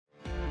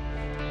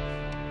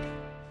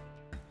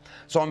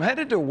So I'm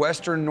headed to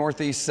western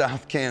northeast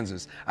South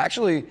Kansas.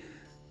 Actually,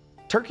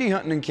 turkey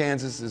hunting in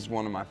Kansas is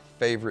one of my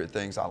favorite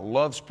things. I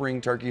love spring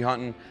turkey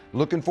hunting.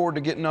 Looking forward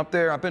to getting up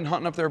there. I've been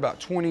hunting up there about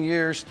 20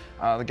 years.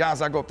 The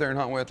guys I go up there and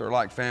hunt with are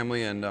like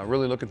family, and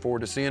really looking forward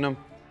to seeing them.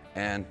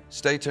 And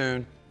stay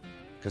tuned,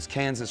 because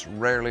Kansas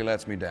rarely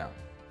lets me down.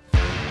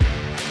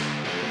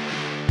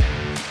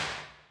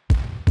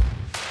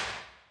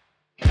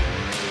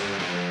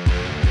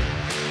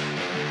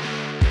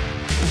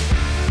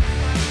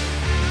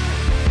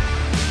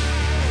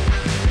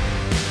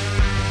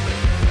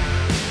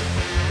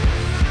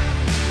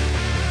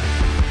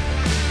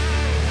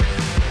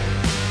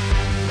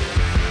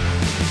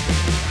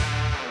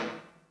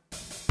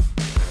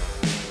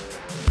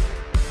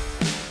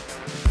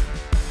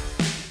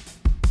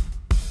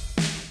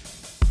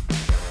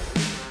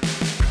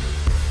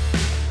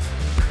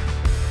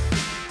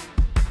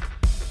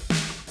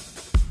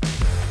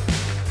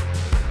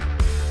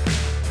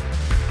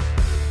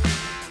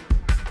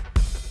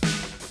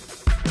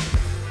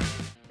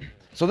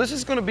 So this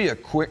is going to be a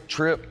quick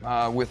trip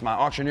with my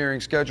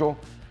auctioneering schedule.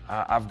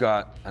 I've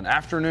got an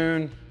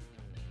afternoon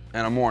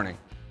and a morning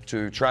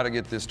to try to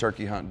get this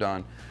turkey hunt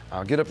done.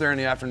 I'll get up there in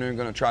the afternoon,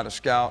 going to try to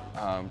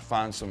scout,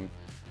 find some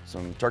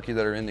turkey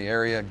that are in the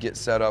area, get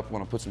set up. I'm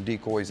going to put some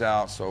decoys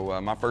out.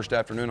 So my first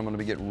afternoon, I'm going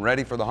to be getting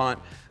ready for the hunt,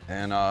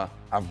 and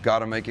I've got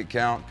to make it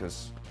count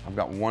because I've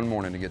got one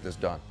morning to get this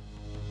done.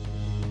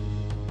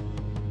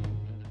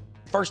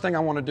 First thing I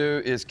want to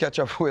do is catch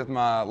up with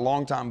my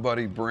longtime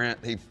buddy,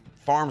 Brent. He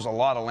farms a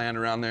lot of land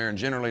around there and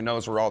generally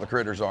knows where all the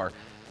critters are.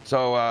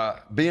 So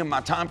being my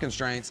time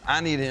constraints,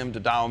 I need him to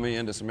dial me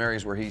into some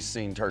areas where he's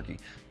seen turkey.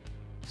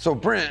 So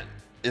Brent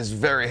is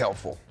very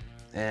helpful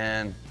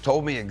and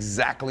told me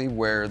exactly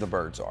where the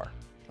birds are.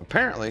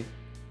 Apparently,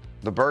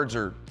 the birds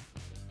are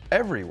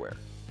everywhere.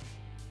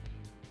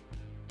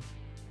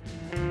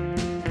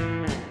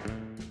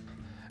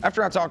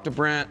 After I talked to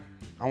Brent,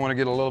 I want to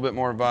get a little bit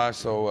more advice,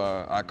 so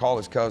I call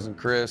his cousin,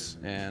 Chris,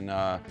 and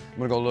I'm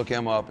going to go look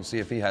him up and see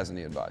if he has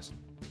any advice.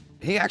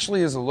 He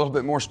actually is a little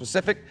bit more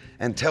specific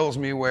and tells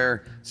me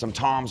where some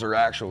toms are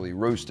actually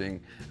roosting,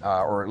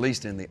 or at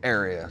least in the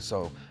area.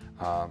 So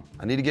I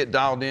need to get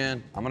dialed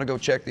in. I'm going to go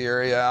check the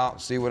area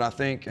out, see what I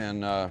think,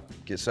 and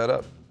get set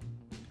up.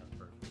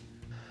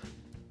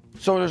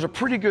 So there's a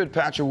pretty good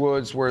patch of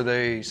woods where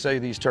they say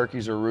these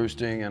turkeys are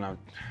roosting, and I'm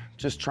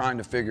just trying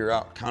to figure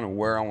out kind of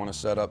where I want to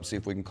set up, see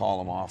if we can call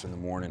them off in the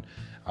morning.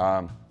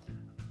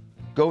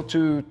 Go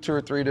to 2 or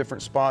 3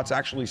 different spots.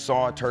 Actually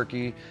saw a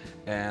turkey,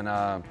 and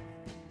I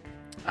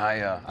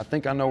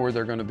think I know where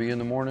they're going to be in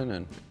the morning,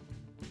 and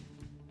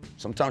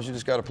sometimes you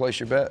just got to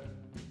place your bet.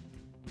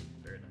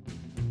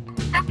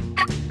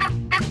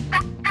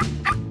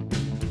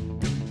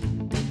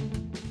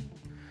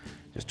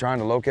 Just trying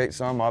to locate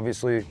some.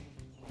 Obviously,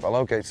 if I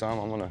locate some,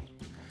 I'm going to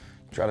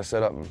try to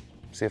set up and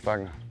see if I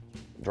can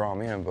draw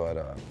them in, but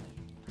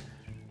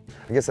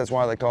I guess that's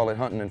why they call it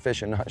hunting and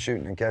fishing, not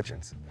shooting and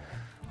catching.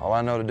 All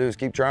I know to do is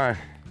keep trying.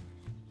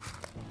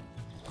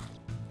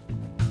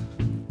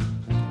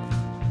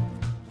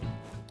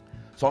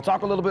 So I'll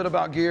talk a little bit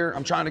about gear.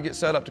 I'm trying to get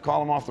set up to call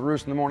them off the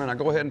roost in the morning. I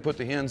go ahead and put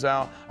the hens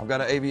out. I've got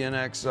an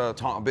AVNX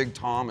a big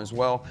tom as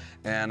well,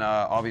 and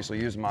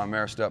obviously using my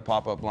Ameristep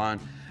pop-up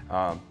line.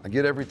 I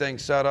get everything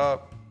set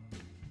up.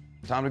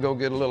 Time to go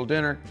get a little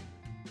dinner,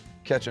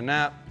 catch a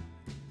nap,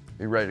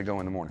 be ready to go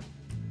in the morning.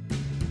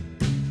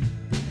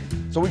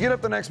 So we get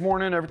up the next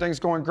morning, everything's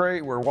going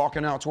great. We're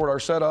walking out toward our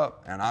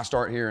setup, and I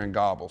start hearing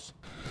gobbles.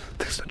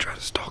 Thinks to try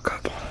to stalk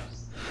up on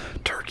a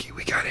turkey.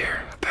 We got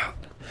here about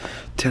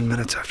 10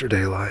 minutes after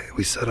daylight.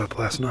 We set up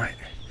last night,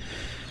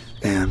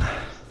 and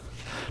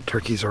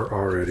turkeys are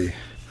already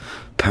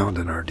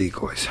pounding our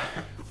decoys.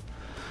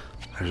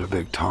 There's a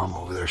big tom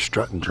over there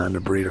strutting, trying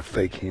to breed a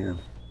fake hen.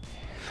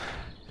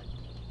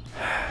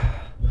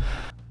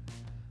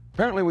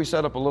 Apparently we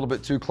set up a little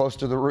bit too close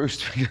to the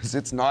roost because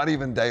it's not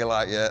even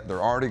daylight yet.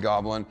 They're already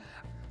gobbling.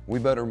 We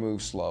better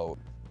move slow.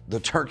 The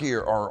turkey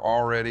are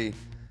already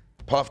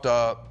puffed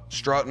up,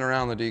 strutting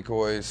around the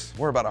decoys.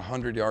 We're about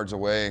 100 yards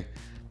away.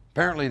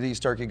 Apparently these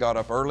turkey got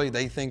up early.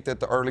 They think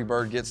that the early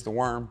bird gets the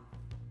worm.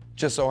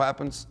 Just so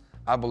happens,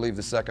 I believe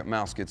the second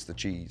mouse gets the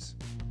cheese.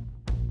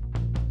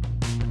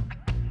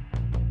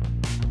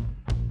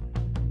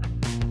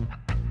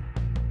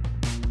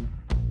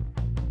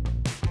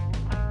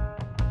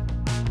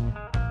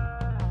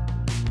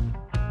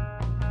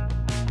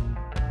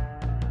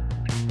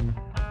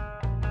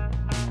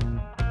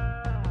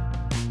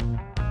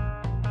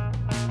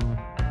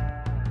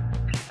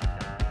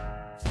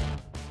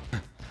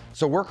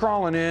 So we're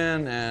crawling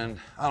in, and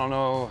I don't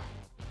know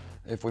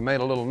if we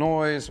made a little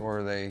noise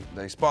or they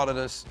spotted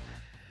us,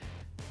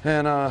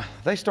 and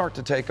they start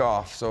to take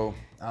off. So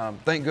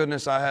thank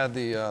goodness I had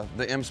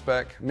the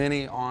M-Spec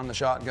Mini on the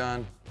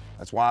shotgun.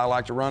 That's why I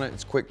like to run it.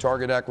 It's quick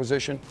target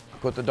acquisition.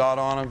 Put the dot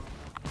on them.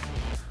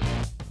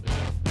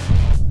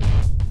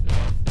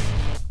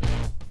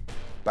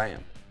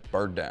 Bam,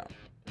 bird down.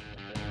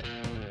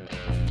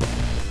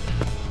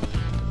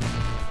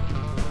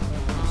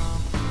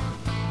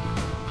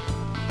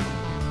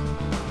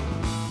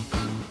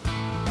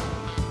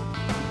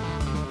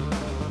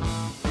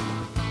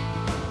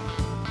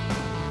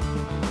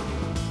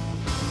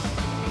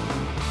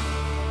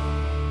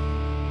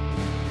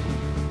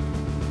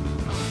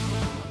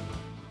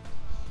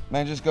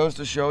 Man, just goes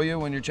to show you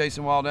when you're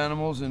chasing wild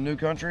animals in new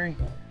country,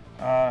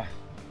 all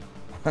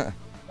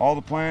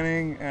the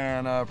planning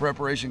and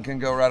preparation can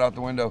go right out the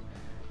window.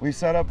 We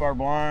set up our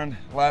blind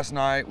last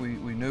night. We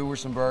knew where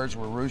some birds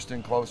were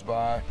roosting close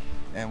by,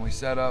 and we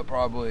set up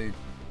probably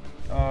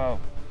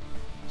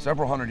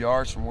several hundred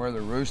yards from where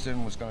they're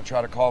roosting. Was gonna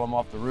try to call them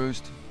off the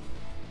roost.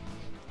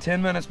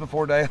 10 minutes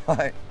before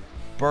daylight,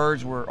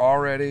 birds were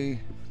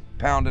already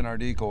pounding our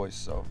decoys,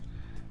 so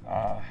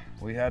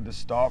we had to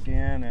stalk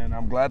in, and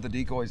I'm glad the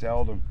decoys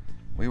held them.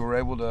 We were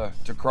able to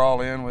crawl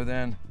in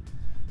within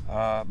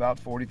about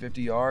 40,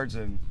 50 yards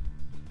and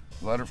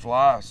let her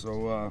fly.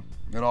 So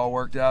it all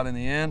worked out in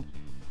the end.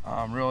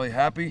 I'm really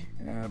happy.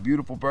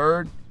 Beautiful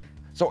bird.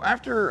 So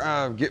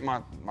after getting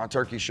my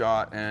turkey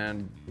shot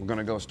and we're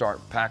gonna go start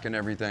packing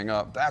everything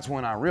up, that's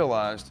when I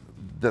realized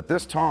that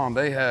this tom,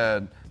 they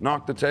had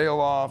knocked the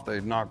tail off,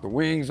 they'd knocked the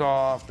wings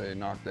off, they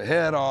knocked the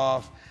head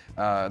off,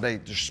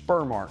 there's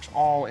spur marks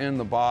all in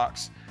the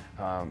box.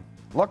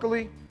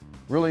 Luckily,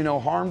 really no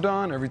harm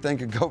done. Everything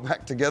could go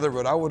back together,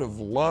 but I would have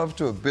loved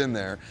to have been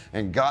there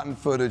and gotten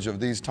footage of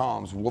these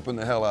toms whooping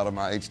the hell out of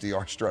my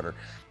HDR strutter.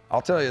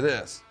 I'll tell you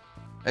this,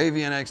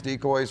 AVNX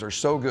decoys are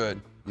so good,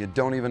 you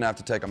don't even have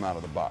to take them out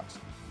of the box.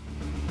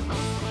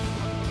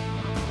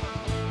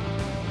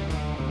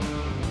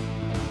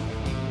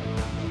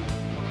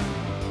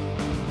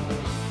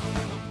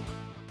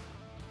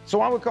 So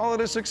I would call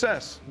it a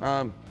success.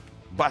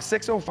 By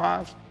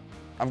 6:05,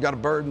 I've got a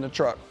bird in the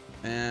truck,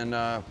 and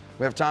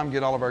we have time to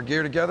get all of our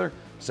gear together,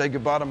 say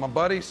goodbye to my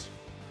buddies.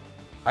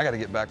 I got to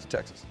get back to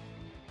Texas.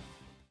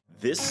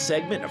 This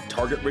segment of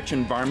Target Rich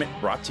Environment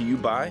brought to you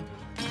by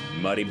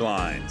Muddy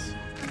Blinds.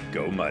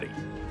 Go Muddy.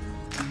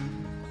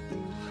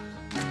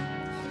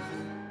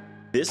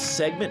 This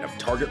segment of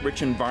Target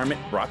Rich Environment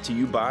brought to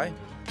you by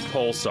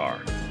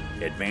Pulsar,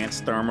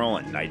 advanced thermal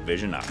and night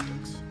vision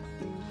optics.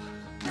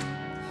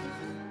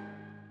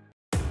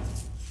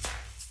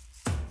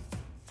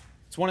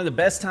 It's one of the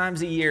best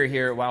times of year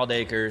here at Wild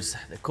Acres.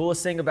 The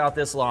coolest thing about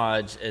this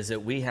lodge is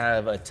that we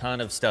have a ton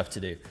of stuff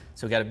to do.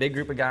 So we got a big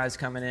group of guys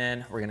coming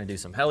in. We're gonna do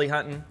some heli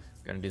hunting,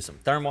 we're gonna do some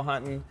thermal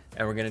hunting,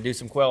 and we're gonna do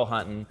some quail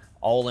hunting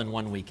all in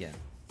one weekend.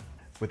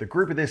 With a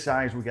group of this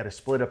size, we got to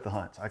split up the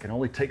hunts. I can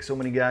only take so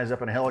many guys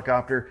up in a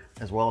helicopter,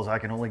 as well as I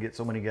can only get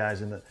so many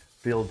guys in the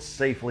field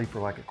safely for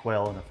like a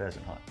quail and a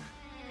pheasant hunt.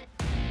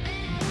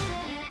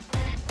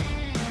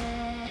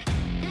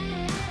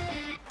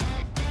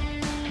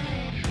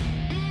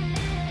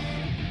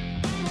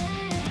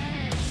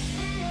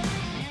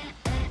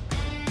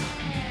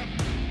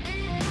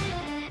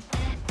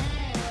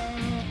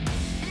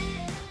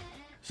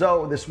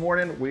 So this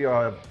morning we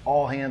are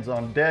all hands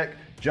on deck.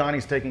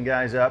 Johnny's taking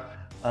guys up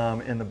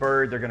in the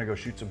bird. They're gonna go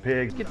shoot some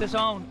pigs. Get this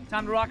on.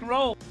 Time to rock and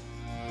roll.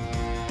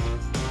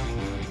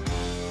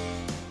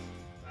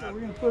 Are we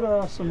gonna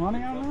put some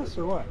money on this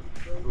or what?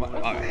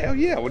 Hell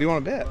yeah, what do you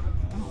want to bet? I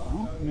don't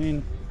know. I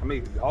mean, How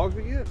many hogs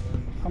we get?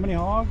 how many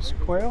hogs,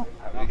 quail?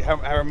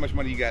 However much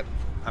money you got,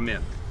 I'm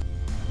in.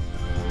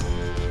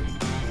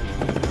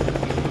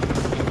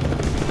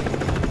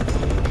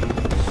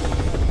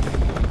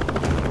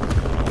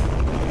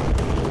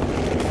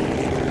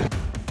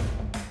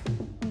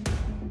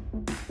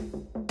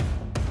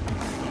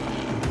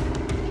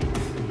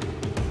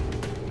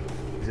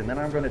 And then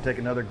I'm gonna take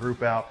another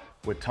group out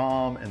with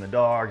Tom and the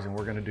dogs, and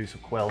we're gonna do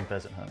some quail and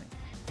pheasant hunting.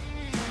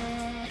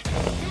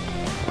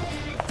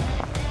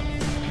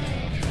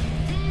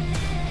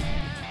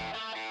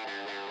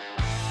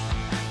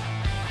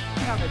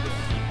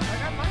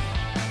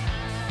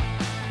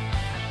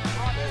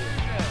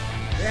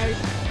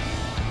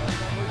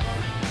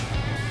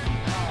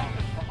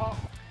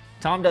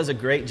 Tom does a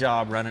great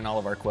job running all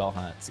of our quail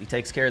hunts. He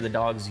takes care of the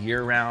dogs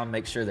year-round,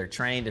 makes sure they're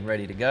trained and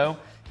ready to go.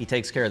 He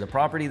takes care of the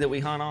property that we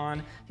hunt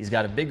on. He's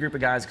got a big group of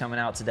guys coming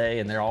out today,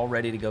 and they're all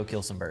ready to go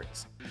kill some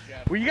birds.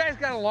 Well, you guys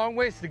got a long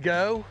ways to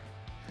go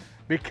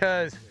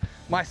because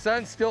my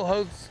son still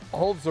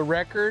holds the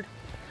record.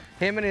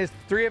 Him and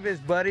three of his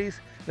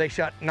buddies, they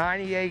shot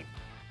 98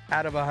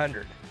 out of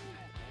 100.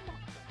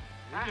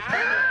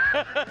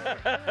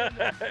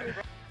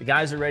 The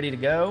guys are ready to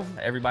go.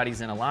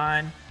 Everybody's in a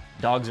line.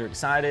 Dogs are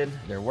excited.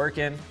 They're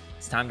working.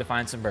 It's time to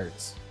find some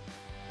birds.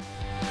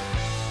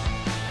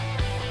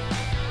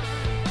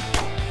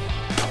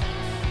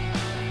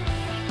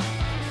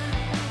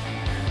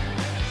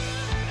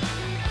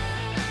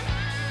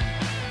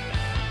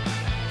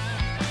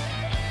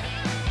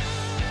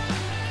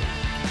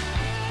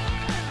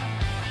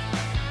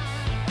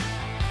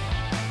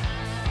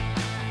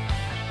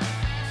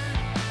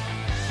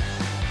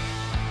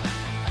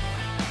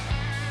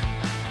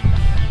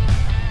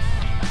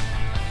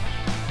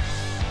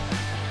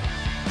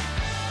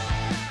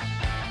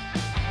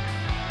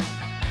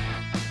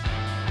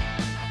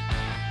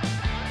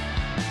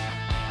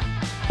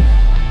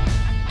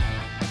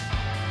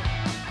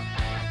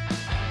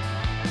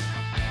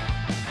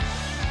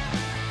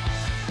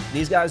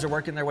 These guys are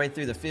working their way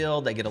through the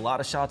field. They get a lot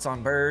of shots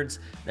on birds.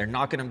 They're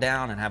knocking them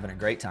down and having a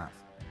great time.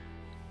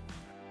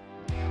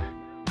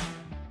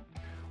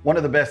 One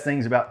of the best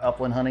things about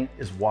upland hunting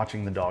is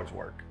watching the dogs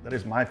work. That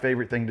is my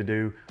favorite thing to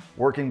do,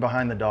 working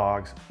behind the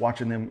dogs,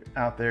 watching them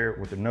out there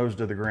with their nose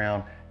to the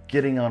ground,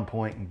 getting on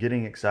point and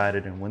getting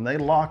excited. And when they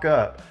lock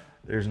up,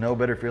 there's no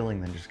better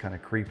feeling than just kind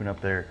of creeping up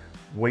there,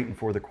 waiting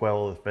for the quail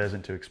or the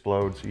pheasant to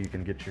explode so you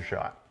can get your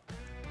shot.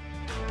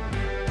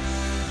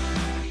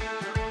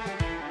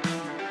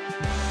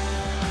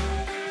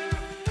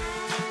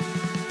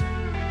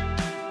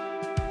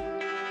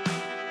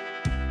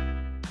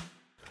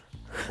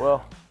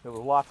 Well, there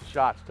was lots of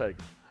shots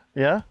taken.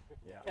 Yeah?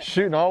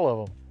 Shooting all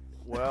of them.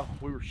 Well,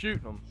 we were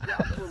shooting them.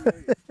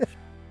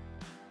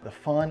 The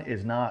fun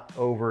is not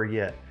over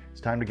yet.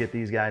 It's time to get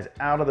these guys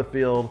out of the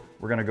field.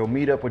 We're gonna go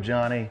meet up with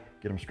Johnny,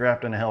 get them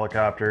strapped in a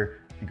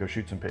helicopter, and go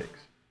shoot some pigs.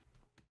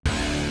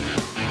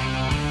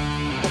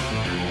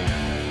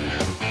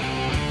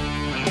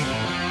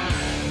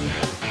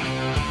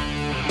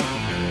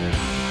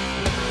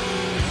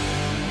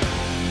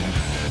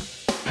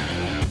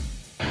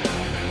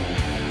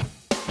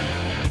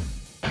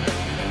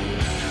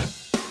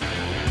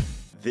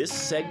 This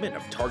segment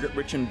of Target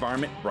Rich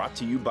Environment brought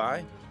to you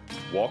by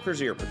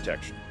Walker's Ear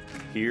Protection.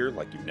 Here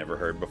like you've never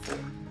heard before.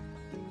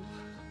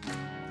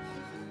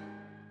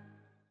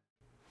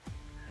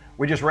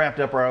 We just wrapped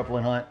up our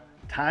upland hunt.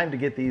 Time to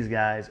get these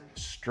guys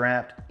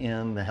strapped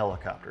in the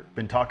helicopter.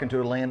 Been talking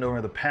to a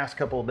landowner the past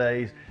couple of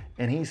days,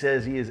 and he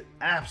says he is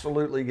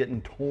absolutely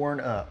getting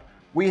torn up.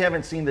 We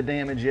haven't seen the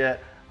damage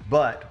yet,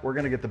 but we're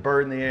gonna get the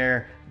bird in the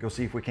air and go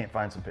see if we can't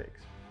find some pigs.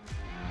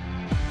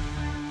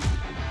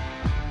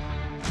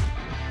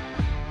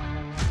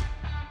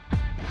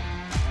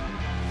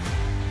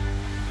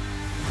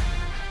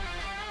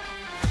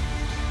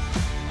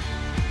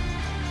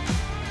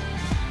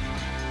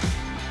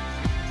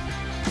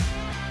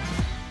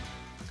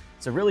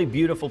 It's a really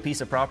beautiful piece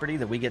of property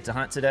that we get to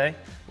hunt today.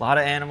 A lot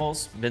of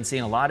animals, been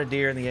seeing a lot of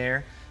deer in the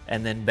air,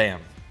 and then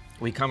bam,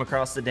 we come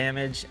across the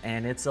damage,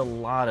 and it's a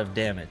lot of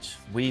damage.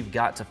 We've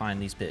got to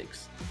find these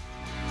pigs.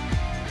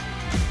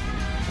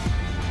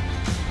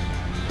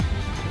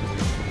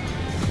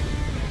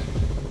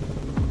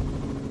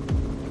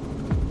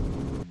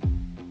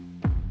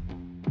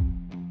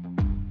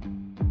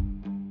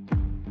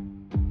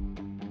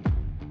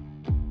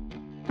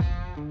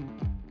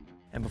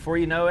 And before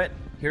you know it,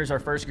 here's our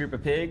first group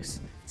of pigs.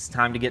 It's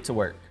time to get to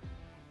work.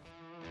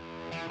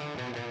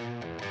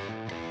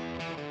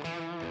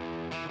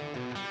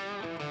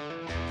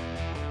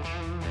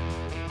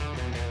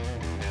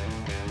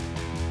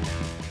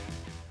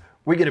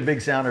 We get a big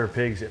sounder of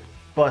pigs that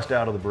bust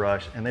out of the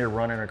brush, and they're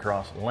running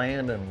across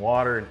land and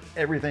water and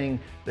everything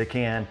they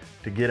can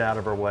to get out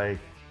of our way,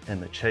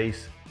 and the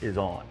chase is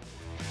on.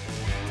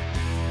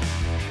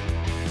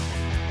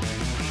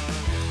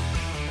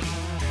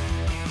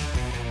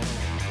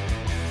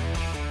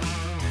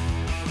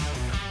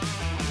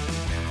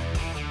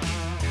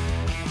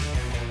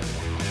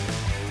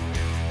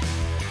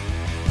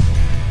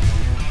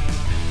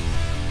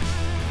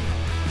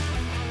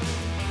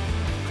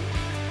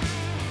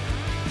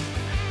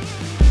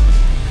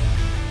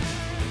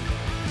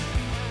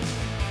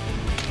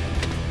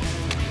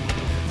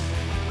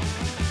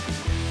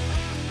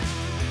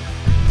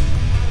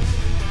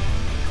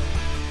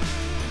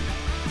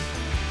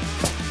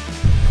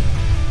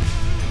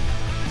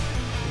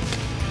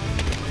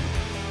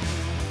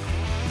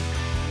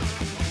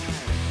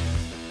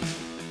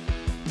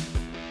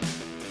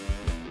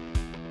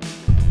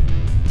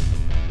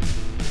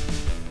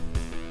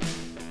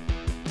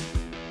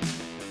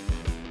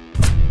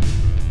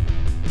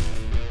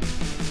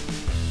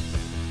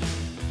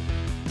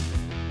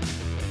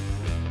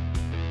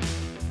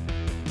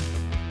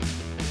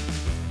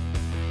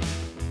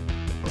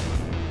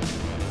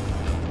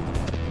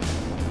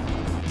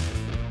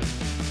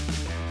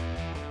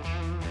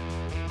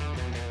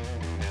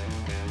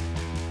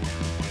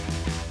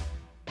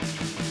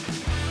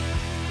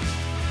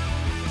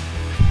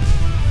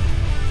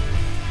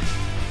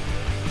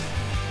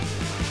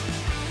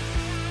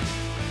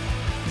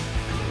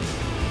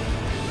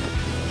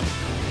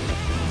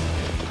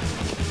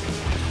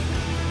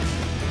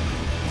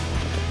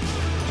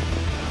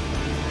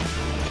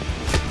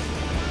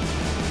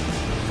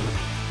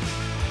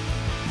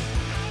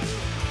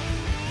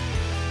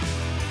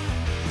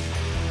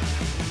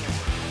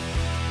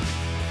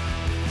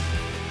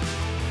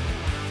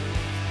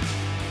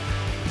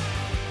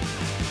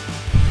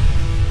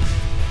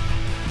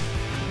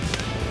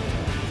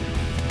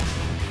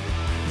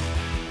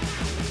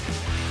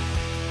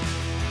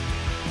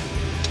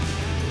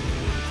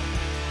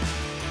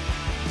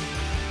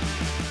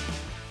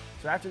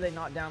 So after they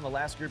knock down the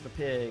last group of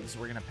pigs,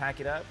 we're gonna pack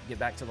it up, get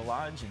back to the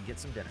lodge, and get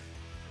some dinner.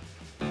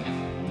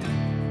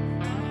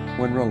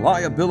 When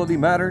reliability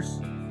matters,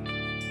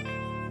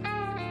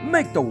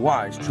 make the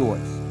wise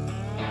choice.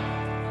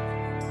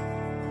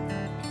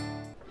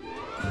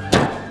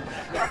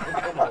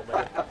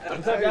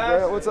 Hey,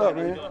 Brett, what's up,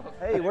 man?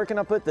 Hey, where can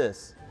I put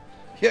this?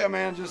 Yeah,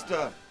 man, just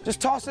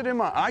toss it in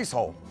my ice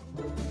hole.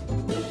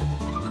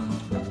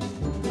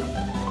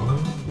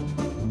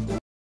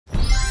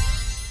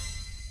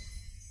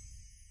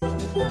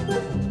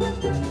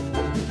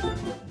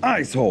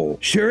 Ice hole.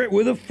 Share it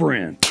with a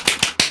friend.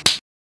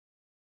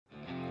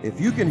 If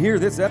you can hear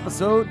this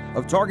episode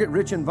of Target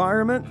Rich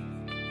Environment,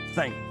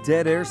 thank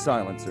Dead Air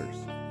Silencers.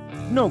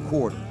 No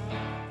quarter.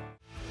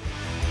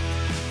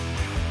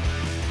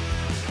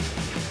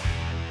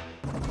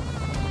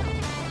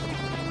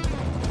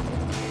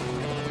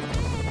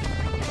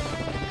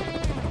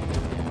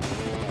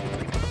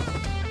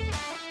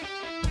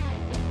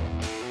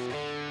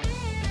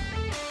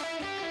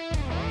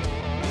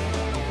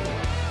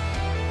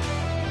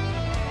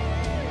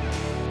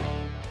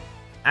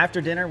 After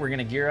dinner, we're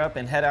gonna gear up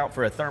and head out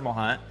for a thermal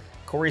hunt.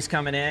 Corey's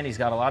coming in, he's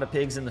got a lot of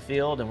pigs in the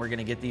field, and we're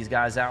gonna get these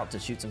guys out to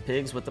shoot some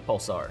pigs with the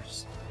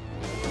pulsars.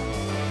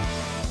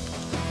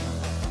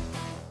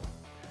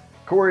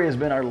 Corey has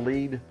been our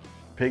lead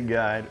pig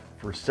guide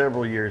for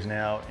several years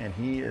now, and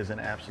he is an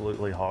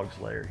absolutely hog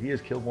slayer. He has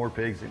killed more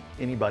pigs than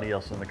anybody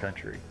else in the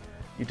country.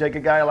 You take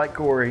a guy like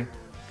Corey,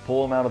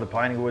 pull him out of the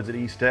piney woods at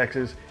East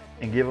Texas,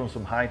 and give him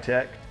some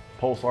high-tech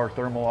pulsar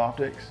thermal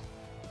optics,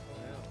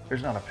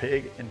 there's not a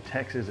pig in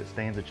Texas that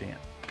stands a chance.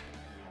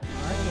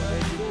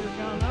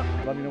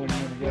 Let me know when you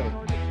want to go.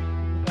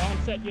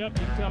 I'll set you up,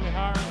 you can tell me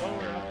higher and lower.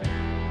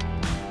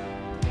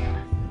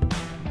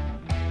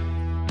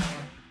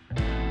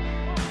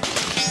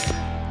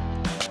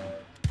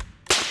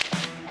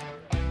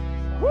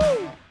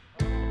 Woo!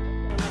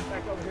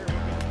 Back over here.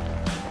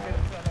 We'll get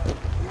it set up.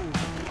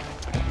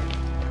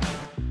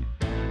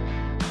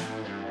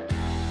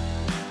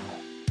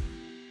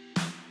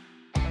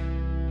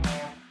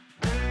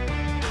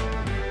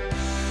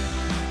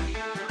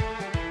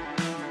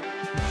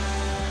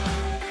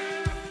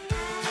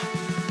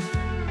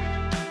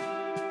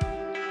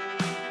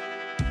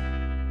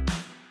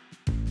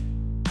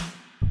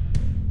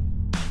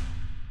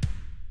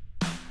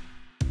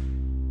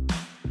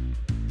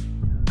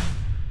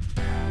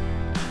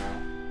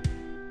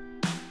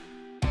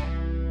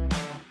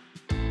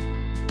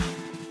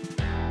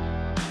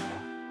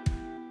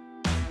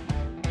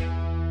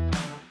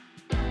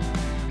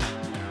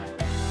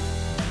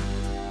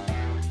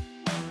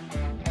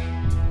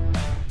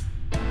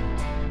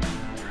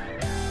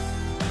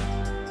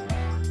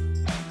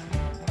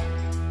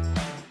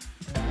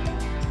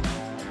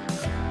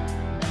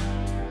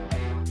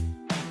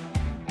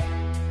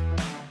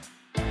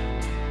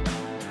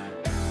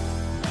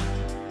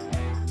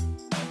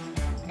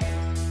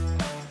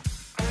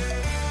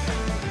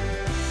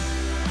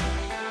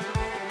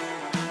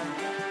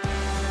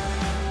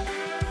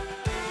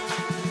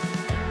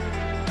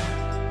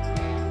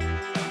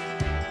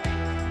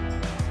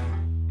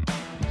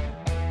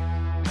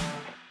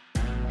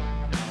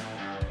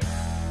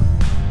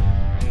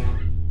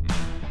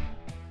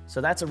 So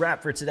that's a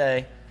wrap for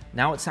today.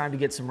 Now it's time to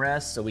get some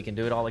rest so we can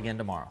do it all again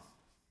tomorrow.